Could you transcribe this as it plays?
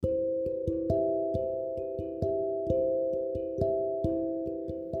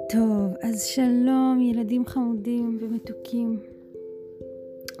טוב, אז שלום ילדים חמודים ומתוקים.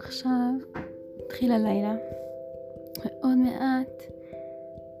 עכשיו התחיל הלילה, ועוד מעט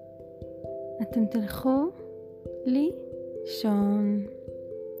אתם תלכו לישון.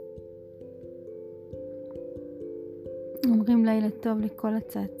 אומרים לילה טוב לכל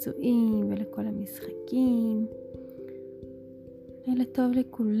הצעצועים ולכל המשחקים. לילה טוב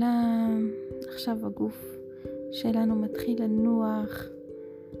לכולם. עכשיו הגוף שלנו מתחיל לנוח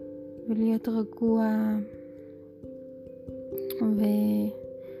ולהיות רגוע,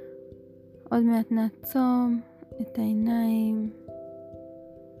 ועוד מעט נעצום את העיניים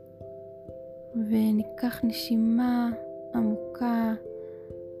וניקח נשימה עמוקה,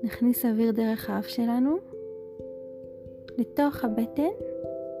 נכניס אוויר דרך האף שלנו לתוך הבטן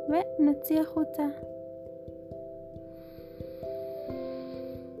ונוציא החוצה.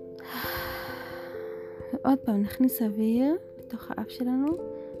 ועוד פעם נכניס אוויר לתוך האף שלנו.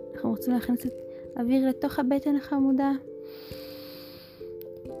 אנחנו רוצים להכניס את אוויר לתוך הבטן החמודה.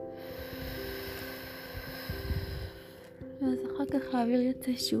 ואז אחר כך האוויר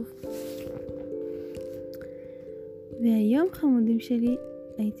יוצא שוב. והיום חמודים שלי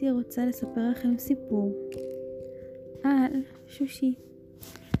הייתי רוצה לספר לכם סיפור על שושי.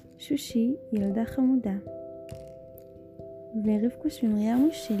 שושי ילדה חמודה. ורבקוש ומרימו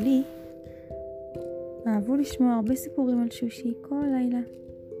שלי אהבו לשמוע הרבה סיפורים על שושי כל לילה.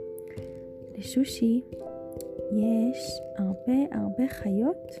 לשושי יש הרבה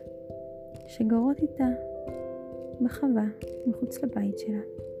חיות שגרות איתה בחווה מחוץ לבית שלה.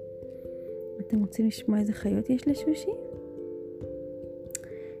 אתם רוצים לשמוע איזה חיות יש לשושי?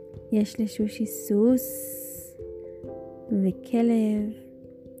 יש לשושי סוס וכלב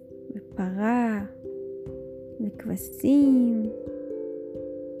ופרה וכבשים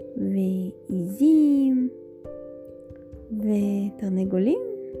ועיזים ותרנגולים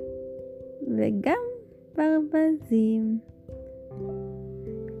וגם ברבזים.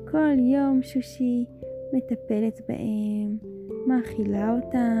 כל יום שושי מטפלת בהם, מאכילה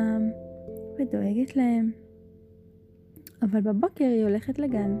אותם ודואגת להם. אבל בבוקר היא הולכת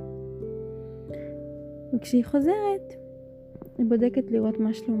לגן, וכשהיא חוזרת היא בודקת לראות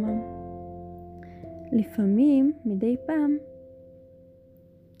מה שלומם. לפעמים, מדי פעם,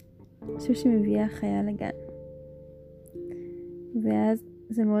 שושי מביאה חיה לגן, ואז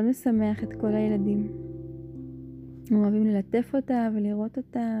זה מאוד משמח את כל הילדים. הם אוהבים ללטף אותה ולראות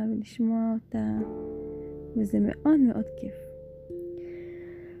אותה ולשמוע אותה, וזה מאוד מאוד כיף.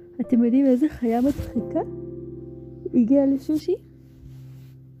 אתם יודעים איזה חיה מצחיקה הגיעה לשושי?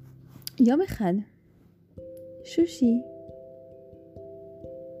 יום אחד שושי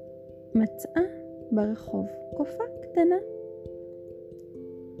מצאה ברחוב קופה קטנה.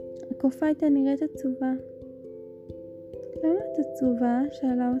 הקופה הייתה נראית עצובה. למה את עצובה?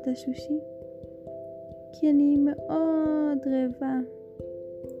 שאלה אותה שושי. כי אני מאוד רעבה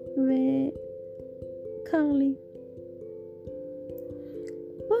וקר לי.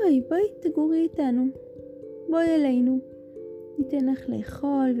 בואי תגורי איתנו, בואי אלינו, ניתן לך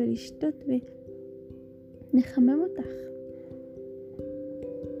לאכול ולשתות ונחמם אותך.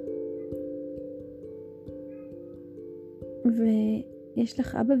 ויש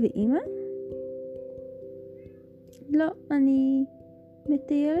לך אבא ואמא? לא, אני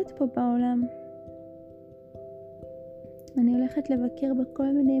מטיילת פה בעולם. אני הולכת לבקר בכל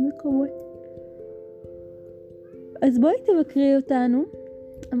מיני מקומות. אז בואי תבקרי אותנו,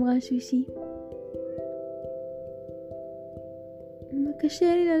 אמרה שושי.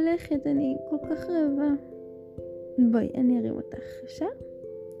 קשה לי ללכת, אני כל כך רעבה. בואי, אני ארים אותך, אפשר?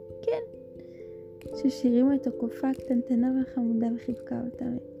 כן. שושי הרימה את הקופה הקטנטנה והחמודה וחיבקה אותה,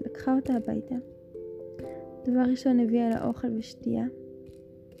 ולקחה אותה הביתה. דבר ראשון הביאה לה אוכל ושתייה.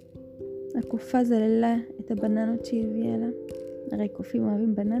 הקופה זללה את הבננות שהיא הביאה לה. הרי קופים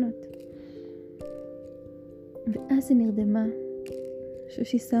אוהבים בננות. ואז היא נרדמה.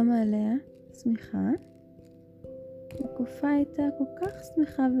 שושי שמה עליה שמחה. הקופה הייתה כל כך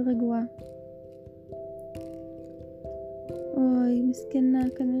שמחה ורגועה. אוי, מסכנה,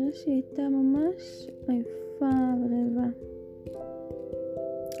 כנראה שהיא הייתה ממש עייפה ורעבה.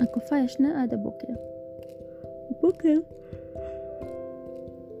 הקופה ישנה עד הבוקר. בבוקר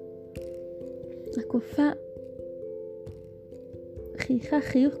הקופה חייכה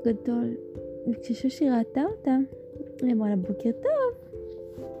חיוך גדול, וכששושי ראתה אותה היא אמרה לה, בוקר טוב,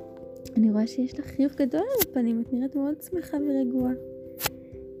 אני רואה שיש לך חיוך גדול על הפנים, את נראית מאוד שמחה ורגועה.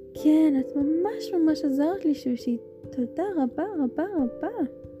 כן, את ממש עזרת לי שושי, תודה רבה.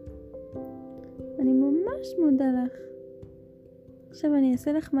 אני ממש מודה לך. עכשיו אני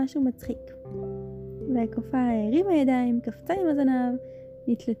אעשה לך משהו מצחיק. והקופה הרימה ידיים, קפצה עם הזנב,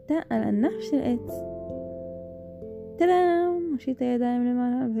 נתלתה על ענף של עץ. טלם! הושיטה הידיים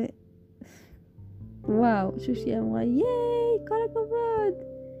למעלה וואו, שושי אמרה, ייי, כל הכבוד.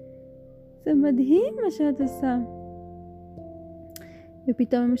 זה מדהים מה שאת עושה.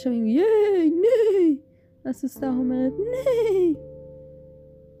 ופתאום הם שומעים, ייי, ניי. הסוסה אומרת, ניי.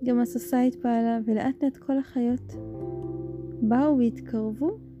 גם הסוסה התפעלה, ולאט לאט כל החיות באו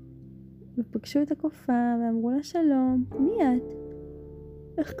והתקרבו, ופגשו את הקופה, ואמרו לה שלום. מי את?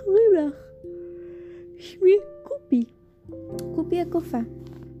 איך קוראים לך? שמי קופי. קופי הקופה.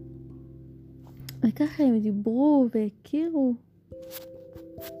 וככה הם דיברו והכירו,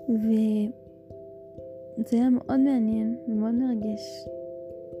 וזה היה מאוד מעניין ומאוד מרגש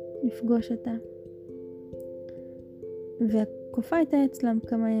לפגוש אותה. והקופה הייתה אצלם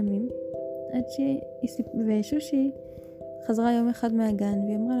כמה ימים, עד ושושי חזרה יום אחד מהגן,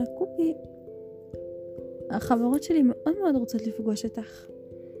 והיא אמרה לה, קופי, החברות שלי מאוד מאוד רוצות לפגוש אותך.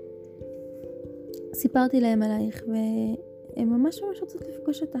 סיפרתי להם עלייך, והן ממש ממש רוצות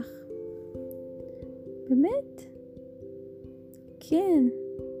לפגוש אותך. באמת? כן.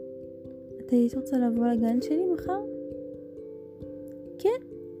 את היית רוצה לבוא לגן שלי מחר? כן.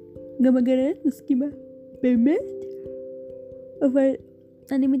 גם הגננת מסכימה. באמת? אבל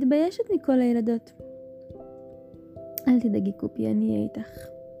אני מתביישת מכל הילדות. אל תדאגי קופי, אני אהיה איתך.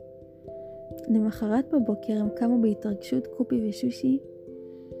 למחרת בבוקר הם קמו בהתרגשות קופי ושושי.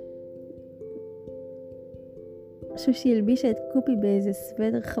 שושי הלבישה את קופי באיזה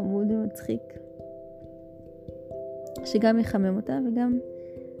סוודר חמוד ומצחיק, שגם יחמם אותה, וגם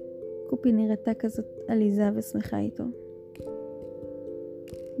קופי נראתה כזאת עליזה ושמחה איתו.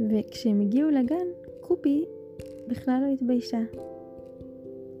 וכשהם הגיעו לגן, קופי בכלל לא התביישה.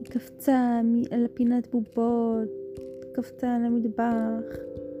 היא קפצה על פינת בובות, קפצה על המטבח.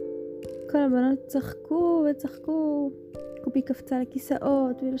 כל הבנות צחקו וצחקו. קופי קפצה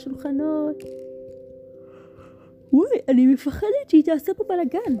לכיסאות ולשולחנות. וואי, אני מפחדת שהיא תעשה פה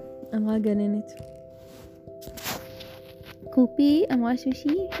בלגן, אמרה הגננת. קופי, אמרה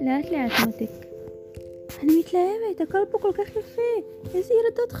שושי, לאט לאט מותק. אני מתלהבת, הכל פה כל כך יפה. איזה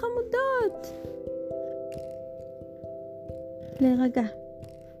ילדות חמודות. להירגע.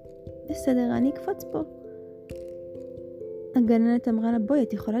 בסדר, אני אקפוץ פה. הגננת אמרה לה, בואי,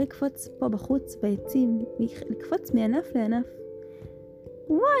 את יכולה לקפוץ פה בחוץ, בעצים, לקפוץ מענף לענף.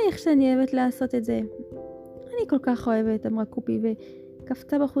 וואי, איך שאני אוהבת לעשות את זה. אני כל כך אוהבת, אמרה קופי,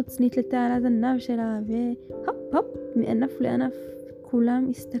 וקפצה בחוץ, נתלתה על הזנב שלה, והופ הופ, מענף לענף. כולם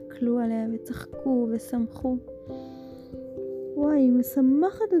הסתכלו עליה וצחקו ושמחו. וואי, היא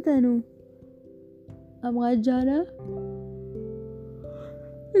משמחת אותנו, אמרה ג'אנה.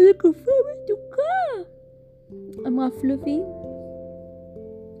 איזה קופה מתוקה, אמרה פלופי.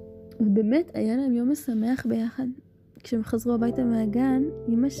 ובאמת היה להם יום משמח ביחד. כשהם חזרו הביתה מהגן,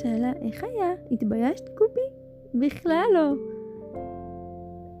 אמא שאלה, איך היה? התביישת קופי? בכלל לא,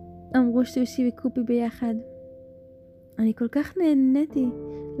 אמרו שושי וקופי ביחד. אני כל כך נהניתי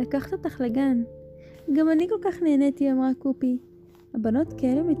לקחת אותך לגן. גם אני כל כך נהניתי, אמרה קופי. הבנות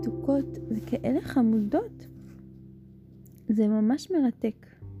כאלה מתוקות וכאלה חמודות. זה ממש מרתק.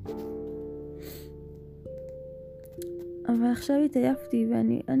 אבל עכשיו התעייפתי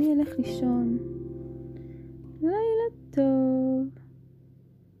ואני אלך לישון. לילה טוב.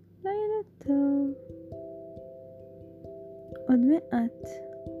 לילה טוב. עוד מעט.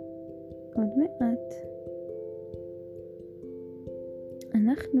 עוד מעט.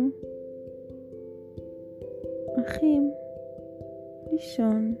 אנחנו הולכים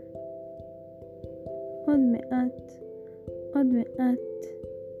לישון. עוד מעט. עוד מעט.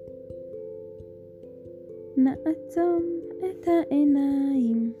 נעצום את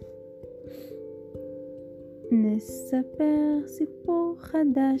העיניים. נספר סיפור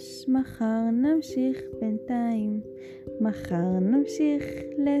חדש, מחר נמשיך בינתיים. מחר נמשיך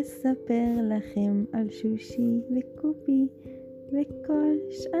לספר לכם על שושי וקופי וכל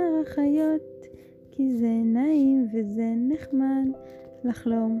שאר החיות, כי זה נעים וזה נחמד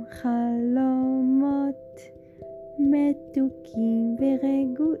לחלום חלומות מתוקים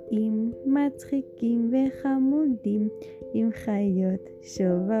ורגועים, מצחיקים וחמודים, עם חיות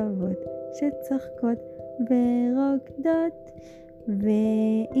שובבות שצוחקות ורוקדות,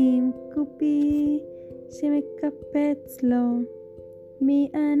 ועם קופי שמקפץ לו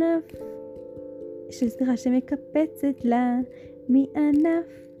מענף, שמקפצת לה מענף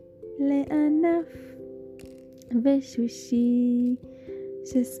לענף, ושושי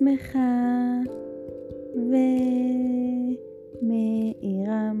ששמחה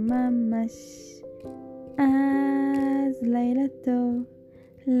ומאירה ממש אז לילה טוב,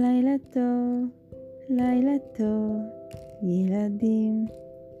 לילה טוב, לילה טוב, ילדים,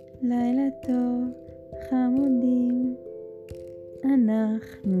 לילה טוב, חמודים,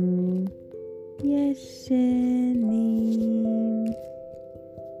 אנחנו ישנים.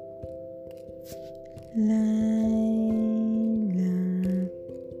 לילה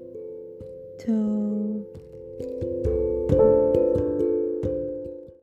טוב.